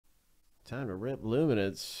Time to rip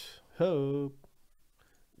Luminance. Hope.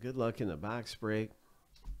 Good luck in the box break.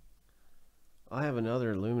 I'll have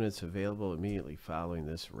another Luminance available immediately following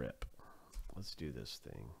this rip. Let's do this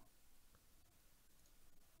thing.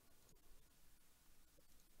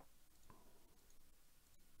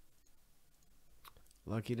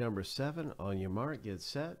 Lucky number 7. On your mark, get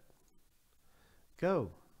set.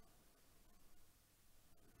 Go.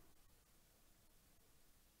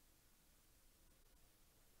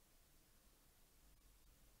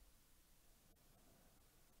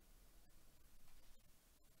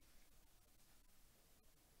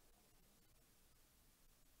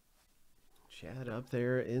 Chad up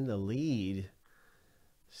there in the lead.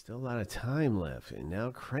 Still a lot of time left. And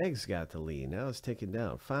now Craig's got the lead. Now it's ticking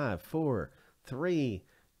down. 5, 4, 3,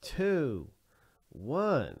 2,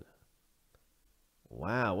 1.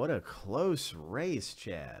 Wow, what a close race,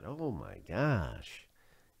 Chad. Oh my gosh.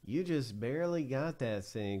 You just barely got that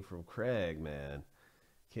thing from Craig, man.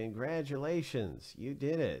 Congratulations. You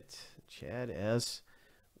did it. Chad S.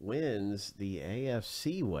 wins the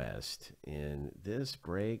AFC West in this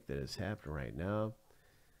break that is happening right now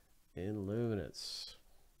in Luminance.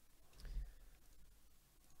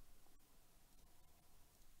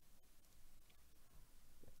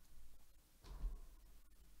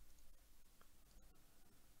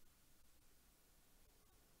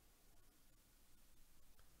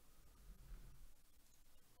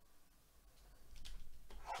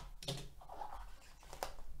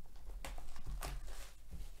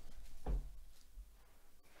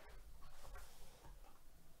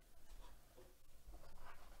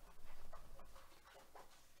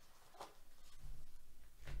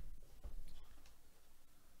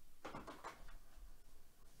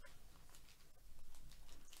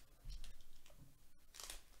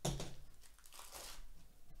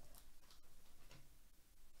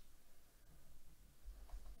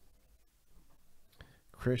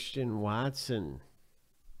 Christian Watson.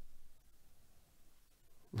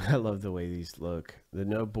 I love the way these look. The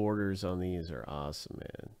no borders on these are awesome,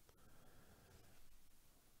 man.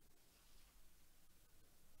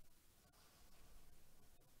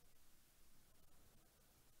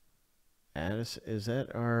 Addis, is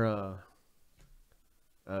that our oh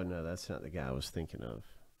no, that's not the guy I was thinking of.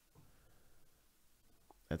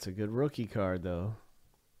 That's a good rookie card though.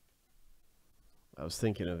 I was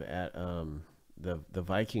thinking of at the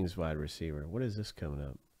Vikings wide receiver. What is this coming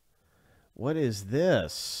up? What is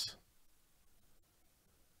this?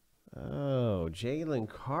 Oh, Jalen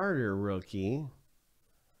Carter rookie.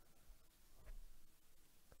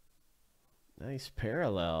 Nice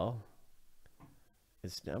parallel.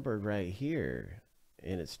 It's numbered right here.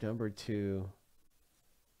 And it's numbered to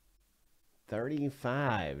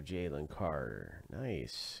 35, Jalen Carter.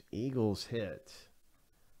 Nice. Eagles hit.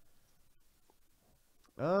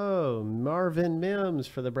 Oh, Marvin Mims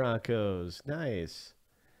for the Broncos. Nice.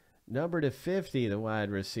 Number to 50, the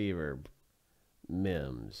wide receiver.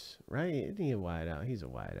 Mims. Right? Isn't he a wide out? He's a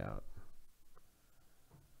wide out.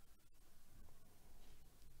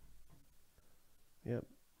 Yep.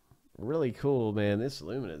 Really cool, man. This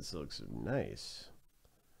Luminance looks nice.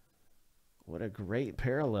 What a great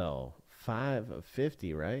parallel. 5 of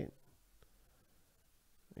 50, right?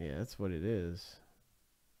 Yeah, that's what it is.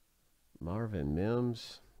 Marvin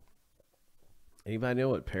Mims. Anybody know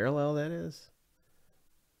what parallel that is?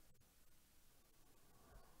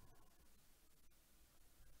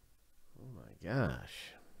 Oh my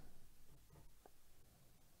gosh.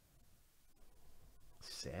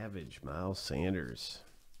 Savage Miles Sanders.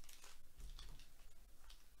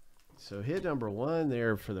 So hit number 1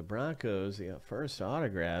 there for the Broncos. The first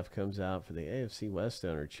autograph comes out for the AFC West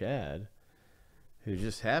owner, Chad, who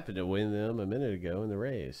just happened to win them a minute ago in the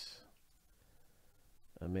race.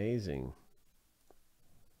 Amazing.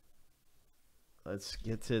 Let's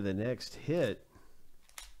get to the next hit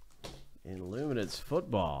in Luminance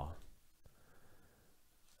football.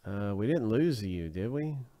 We didn't lose you, did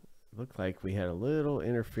we? Looked like we had a little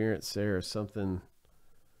interference there or something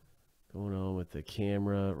going on with the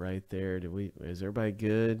camera right there. Is everybody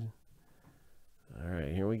good? All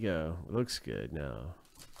right, here we go. Looks good now.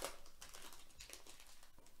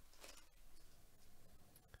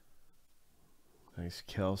 Nice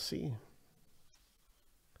Kelsey.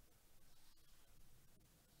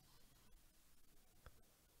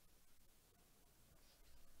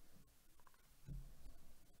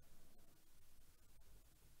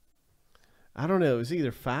 I don't know. It was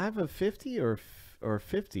either 5 of 50 or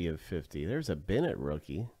 50 of 50. There's a Bennett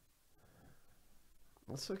rookie.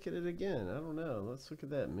 Let's look at it again. I don't know. Let's look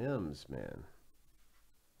at that Mims, man.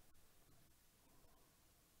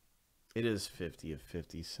 It is 50 of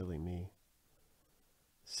 50. Silly me.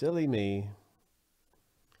 Silly me.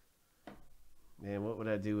 Man, what would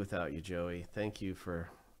I do without you, Joey? Thank you for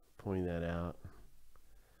pointing that out.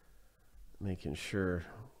 Making sure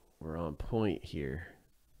we're on point here.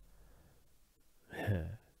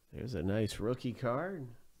 There's a nice rookie card.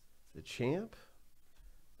 The champ.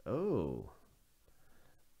 Oh.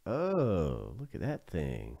 Oh, look at that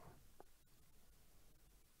thing.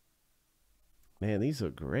 Man, these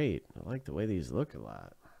look great. I like the way these look a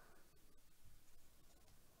lot.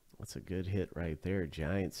 That's a good hit right there.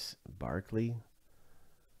 Giants, Barkley.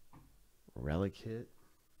 Relic hit.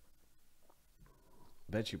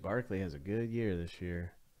 Bet you Barkley has a good year this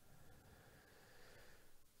year.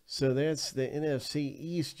 So that's the NFC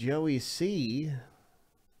East. Joey C.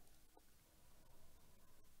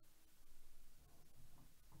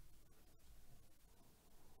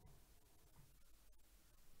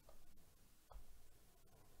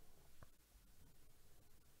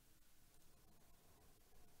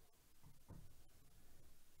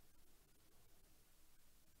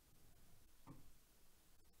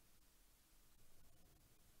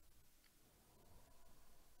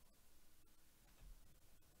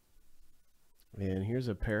 And here's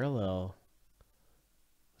a parallel.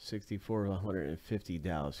 64 of 150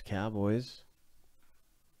 Dallas Cowboys.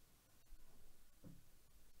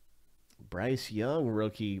 Bryce Young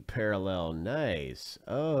rookie parallel. Nice.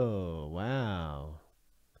 Oh, wow.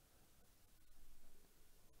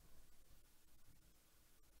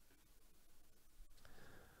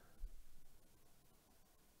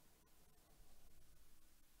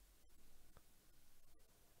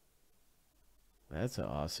 That's an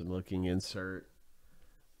awesome looking insert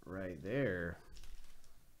right there.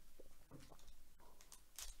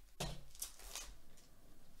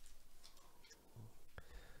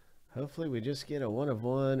 Hopefully we just get a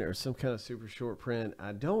 1/1 or some kind of super short print.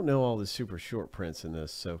 I don't know all the super short prints in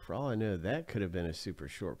this, so for all I know, that could have been a super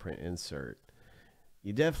short print insert.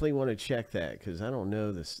 You definitely want to check that because I don't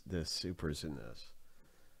know the supers in this.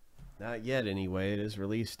 Not yet anyway. It is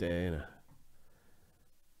release day. And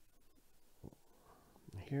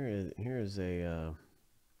here is a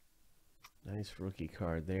nice rookie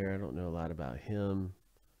card there. I don't know a lot about him.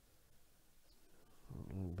 I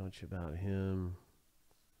don't know a bunch about him.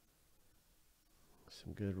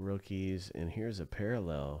 Some good rookies. And here's a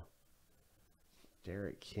parallel.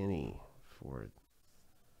 Derek Kinney for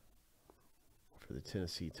the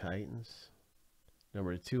Tennessee Titans.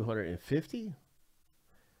 Number 250.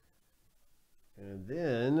 And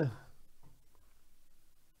then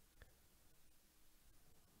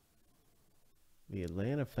the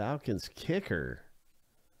Atlanta Falcons kicker.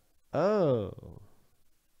 Oh.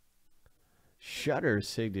 Shutter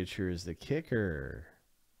signature is the kicker.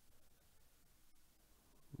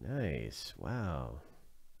 Nice. Wow.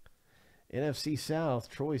 NFC South,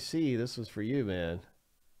 Troy C. This was for you, man.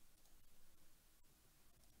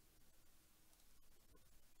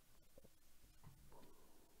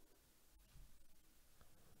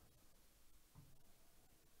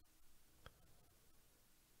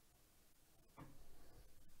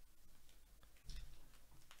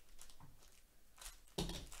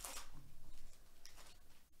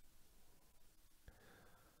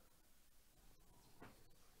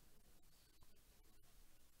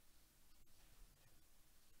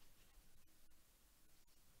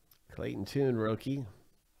 Clayton Tune rookie.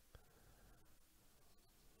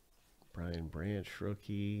 Brian Branch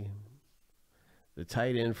rookie. The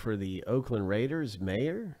tight end for the Oakland Raiders,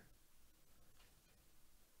 Mayer.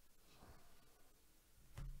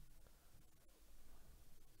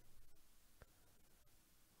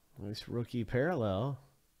 Nice rookie parallel.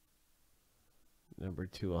 Number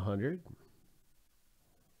 200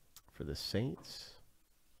 for the Saints.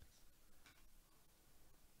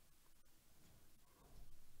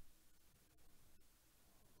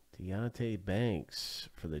 Deontay Banks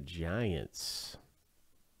for the Giants.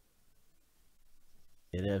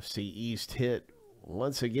 NFC East hit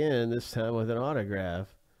once again, this time with an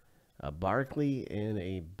autograph. A Barkley and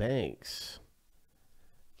a Banks.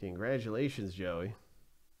 Congratulations, Joey.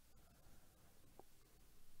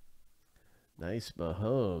 Nice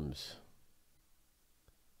Mahomes.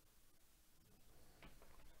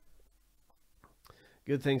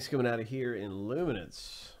 Good things coming out of here in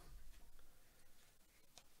Luminance.